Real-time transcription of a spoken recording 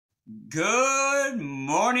Good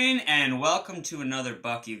morning and welcome to another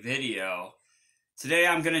Bucky video. Today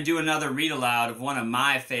I'm going to do another read aloud of one of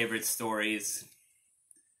my favorite stories,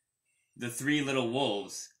 The Three Little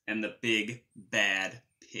Wolves and the Big Bad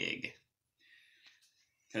Pig.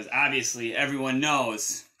 Because obviously everyone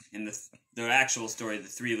knows in the actual story, The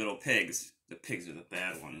Three Little Pigs, the pigs are the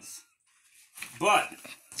bad ones. But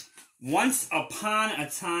once upon a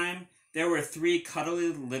time, there were three cuddly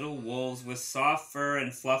little wolves with soft fur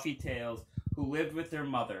and fluffy tails who lived with their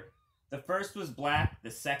mother. The first was black,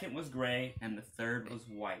 the second was gray, and the third was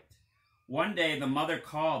white. One day the mother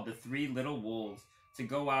called the three little wolves to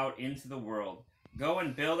go out into the world. Go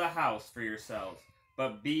and build a house for yourselves,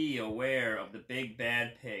 but be aware of the big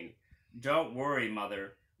bad pig. Don't worry,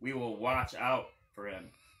 mother, we will watch out for him,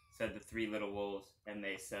 said the three little wolves, and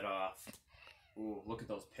they set off. Ooh, look at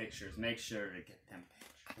those pictures. Make sure to get them pictures.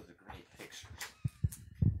 Those are great pictures.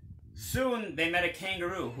 Soon they met a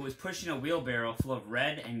kangaroo who was pushing a wheelbarrow full of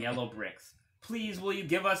red and yellow bricks. Please, will you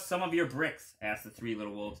give us some of your bricks? Asked the three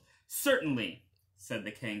little wolves. Certainly, said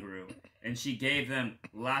the kangaroo, and she gave them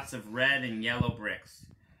lots of red and yellow bricks.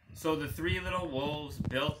 So the three little wolves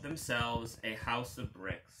built themselves a house of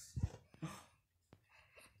bricks.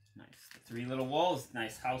 Nice. The three little wolves,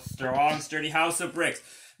 nice house, strong, sturdy house of bricks.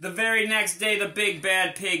 The very next day, the big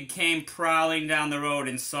bad pig came prowling down the road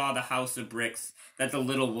and saw the house of bricks that the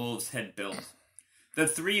little wolves had built. The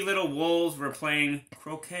three little wolves were playing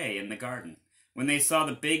croquet in the garden. When they saw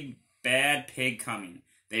the big bad pig coming,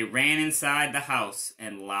 they ran inside the house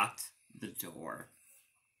and locked the door.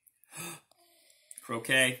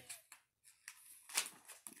 Croquet.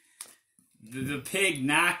 The pig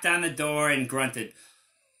knocked on the door and grunted,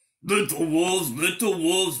 little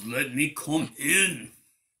wolves, let me come in.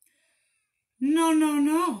 No, no,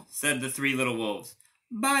 no, said the three little wolves.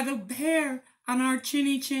 By the hair on our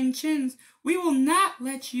chinny chin chins, we will not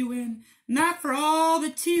let you in, not for all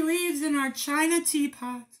the tea leaves in our china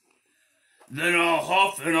teapot. Then I'll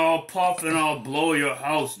huff and I'll puff and I'll blow your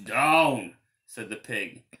house down, said the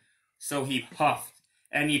pig. So he huffed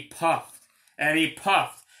and he puffed and he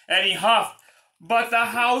puffed and he huffed, but the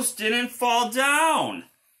house didn't fall down.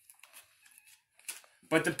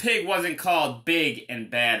 But the pig wasn't called big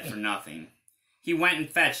and bad for nothing. He went and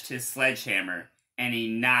fetched his sledgehammer, and he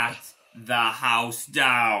knocked the house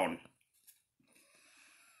down.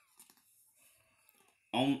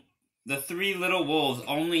 The three little wolves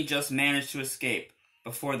only just managed to escape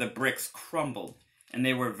before the bricks crumbled, and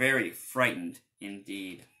they were very frightened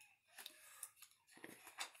indeed.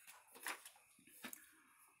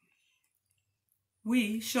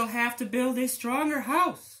 We shall have to build a stronger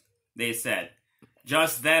house, they said.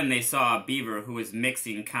 Just then they saw a beaver who was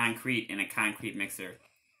mixing concrete in a concrete mixer.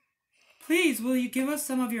 Please, will you give us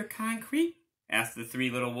some of your concrete? Asked the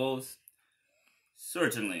three little wolves.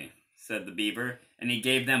 Certainly, said the beaver, and he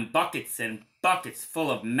gave them buckets and buckets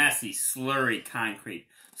full of messy, slurry concrete.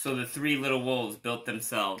 So the three little wolves built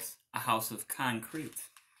themselves a house of concrete.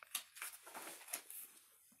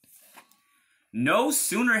 No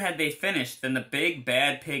sooner had they finished than the big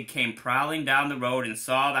bad pig came prowling down the road and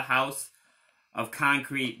saw the house of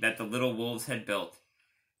concrete that the little wolves had built.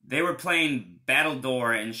 They were playing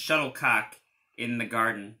battledore and shuttlecock in the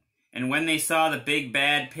garden, and when they saw the big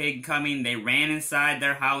bad pig coming, they ran inside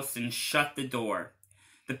their house and shut the door.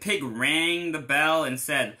 The pig rang the bell and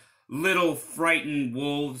said, little frightened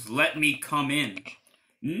wolves, let me come in.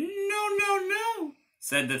 No, no, no,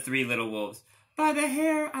 said the three little wolves. By the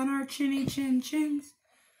hair on our chinny chin chins,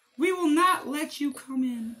 we will not let you come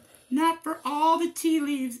in. Not for all the tea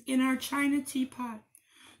leaves in our china teapot.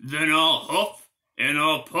 Then I'll huff and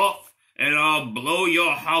I'll puff and I'll blow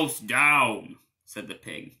your house down, said the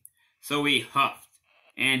pig. So he huffed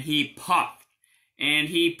and he puffed and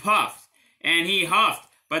he puffed and he huffed,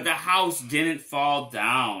 but the house didn't fall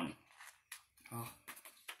down. Oh,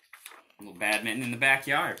 a little badminton in the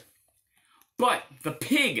backyard. But the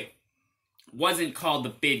pig wasn't called the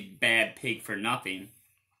big bad pig for nothing.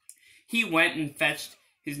 He went and fetched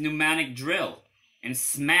his pneumatic drill and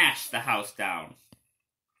smashed the house down.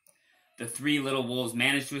 The three little wolves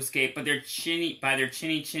managed to escape, but their chinny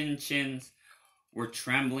chin chins were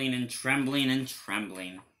trembling and trembling and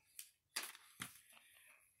trembling.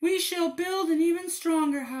 We shall build an even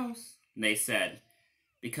stronger house, they said,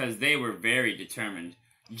 because they were very determined.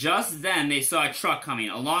 Just then they saw a truck coming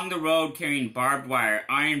along the road carrying barbed wire,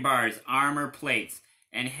 iron bars, armor plates,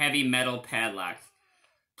 and heavy metal padlocks.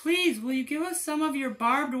 Please, will you give us some of your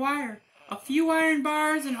barbed wire, a few iron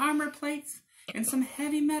bars and armor plates, and some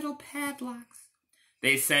heavy metal padlocks?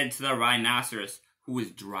 They said to the rhinoceros who was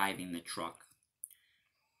driving the truck.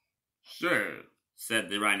 Sure, said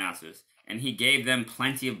the rhinoceros, and he gave them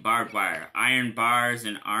plenty of barbed wire, iron bars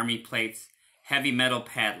and army plates, heavy metal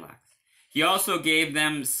padlocks. He also gave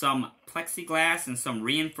them some plexiglass and some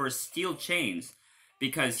reinforced steel chains,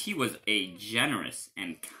 because he was a generous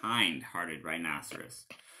and kind-hearted rhinoceros.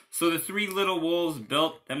 So the three little wolves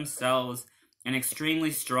built themselves an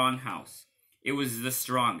extremely strong house. It was the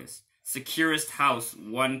strongest, securest house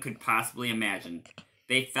one could possibly imagine.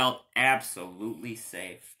 They felt absolutely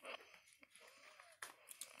safe.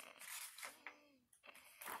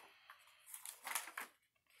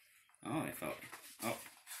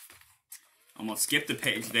 Almost skipped a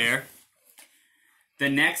page there. The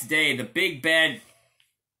next day, the big bad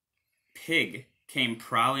pig came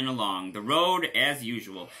prowling along the road as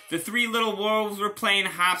usual. The three little wolves were playing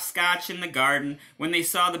hopscotch in the garden when they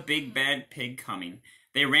saw the big bad pig coming.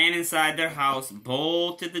 They ran inside their house,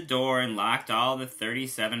 bolted the door, and locked all the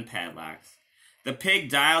 37 padlocks. The pig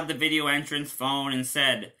dialed the video entrance phone and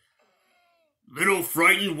said, "Little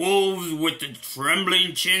frightened wolves with the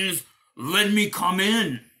trembling chins, let me come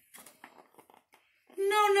in."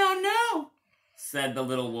 "No, no, no," said the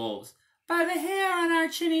little wolves. "By the hair on our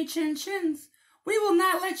chinny chin chins, we will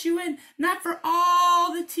not let you in, not for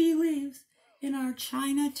all the tea leaves in our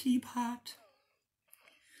china teapot."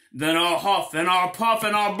 "Then I'll huff and I'll puff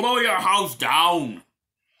and I'll blow your house down,"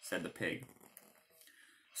 said the pig.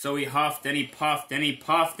 So he huffed and he puffed and he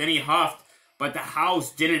puffed and he huffed, but the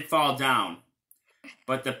house didn't fall down.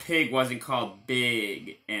 But the pig wasn't called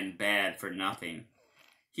big and bad for nothing.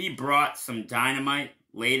 He brought some dynamite,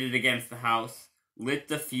 laid it against the house, lit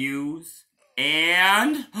the fuse,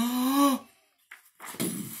 and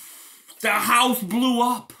the house blew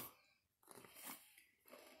up.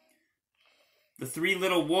 The three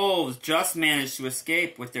little wolves just managed to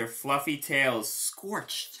escape with their fluffy tails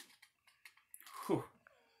scorched. Whew.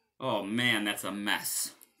 Oh man, that's a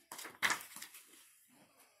mess.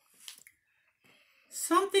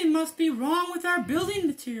 "Something must be wrong with our building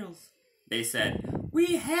materials," they said.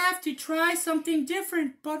 "We have to try something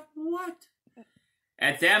different, but what?"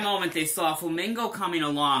 At that moment, they saw a flamingo coming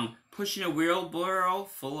along, pushing a wheelbarrow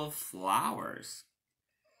full of flowers.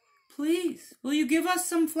 "Please, will you give us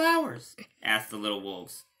some flowers?" asked the little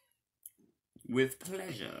wolves. "With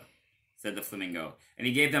pleasure," said the flamingo, and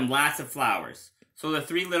he gave them lots of flowers. So the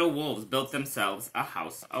three little wolves built themselves a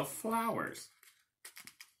house of flowers.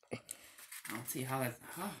 Let's see how that's...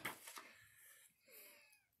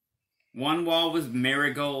 One wall was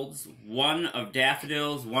marigolds, one of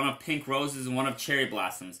daffodils, one of pink roses, and one of cherry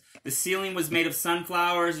blossoms. The ceiling was made of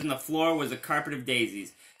sunflowers, and the floor was a carpet of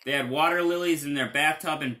daisies. They had water lilies in their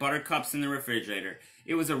bathtub and buttercups in the refrigerator.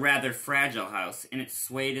 It was a rather fragile house, and it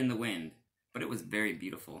swayed in the wind, but it was very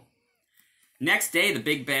beautiful. Next day, the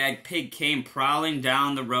big bad pig came prowling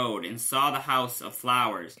down the road and saw the house of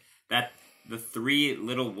flowers that the three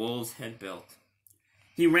little wolves had built.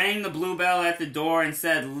 He rang the bluebell at the door and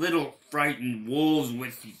said, "Little frightened wolves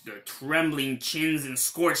with the trembling chins and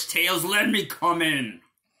scorched tails, let me come in."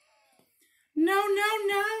 "No, no,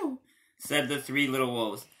 no," said the three little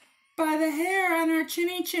wolves. "By the hair on our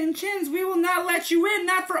chinny chin chins, we will not let you in,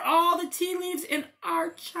 not for all the tea leaves in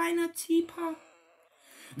our china teapot."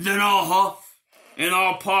 "Then I'll huff, and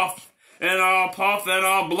I'll puff, and I'll puff, and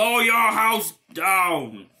I'll blow your house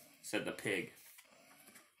down," said the pig.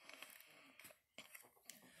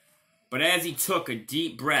 But as he took a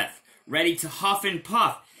deep breath, ready to huff and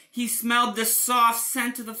puff, he smelled the soft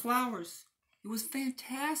scent of the flowers. It was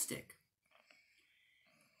fantastic.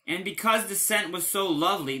 And because the scent was so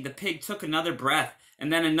lovely, the pig took another breath,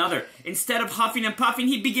 and then another. Instead of huffing and puffing,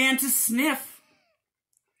 he began to sniff.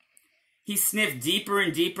 He sniffed deeper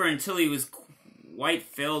and deeper until he was quite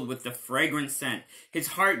filled with the fragrant scent. His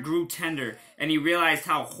heart grew tender, and he realized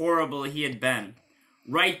how horrible he had been.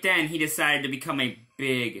 Right then, he decided to become a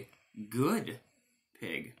big, good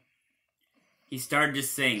pig. He started to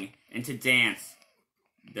sing and to dance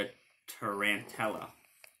the tarantella.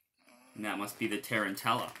 And that must be the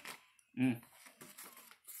tarantella.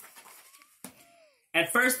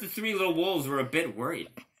 At first, the three little wolves were a bit worried.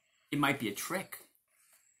 It might be a trick.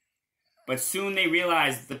 But soon they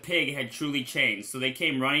realized the pig had truly changed, so they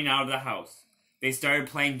came running out of the house. They started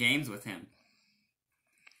playing games with him.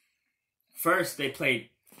 First, they played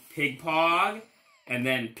Pig Pog, and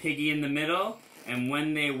then Piggy in the middle, and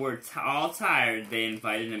when they were all tired, they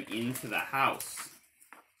invited him into the house.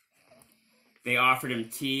 They offered him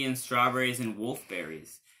tea and strawberries and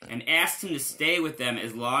wolfberries, and asked him to stay with them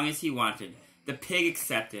as long as he wanted. The pig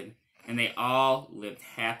accepted, and they all lived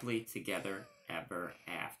happily together ever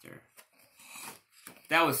after.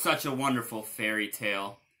 That was such a wonderful fairy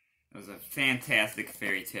tale. It was a fantastic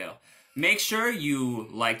fairy tale. Make sure you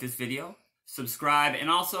like this video, subscribe, and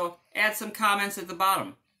also add some comments at the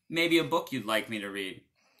bottom. Maybe a book you'd like me to read.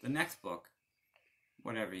 The next book.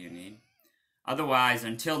 Whatever you need. Otherwise,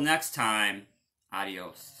 until next time,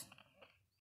 adios.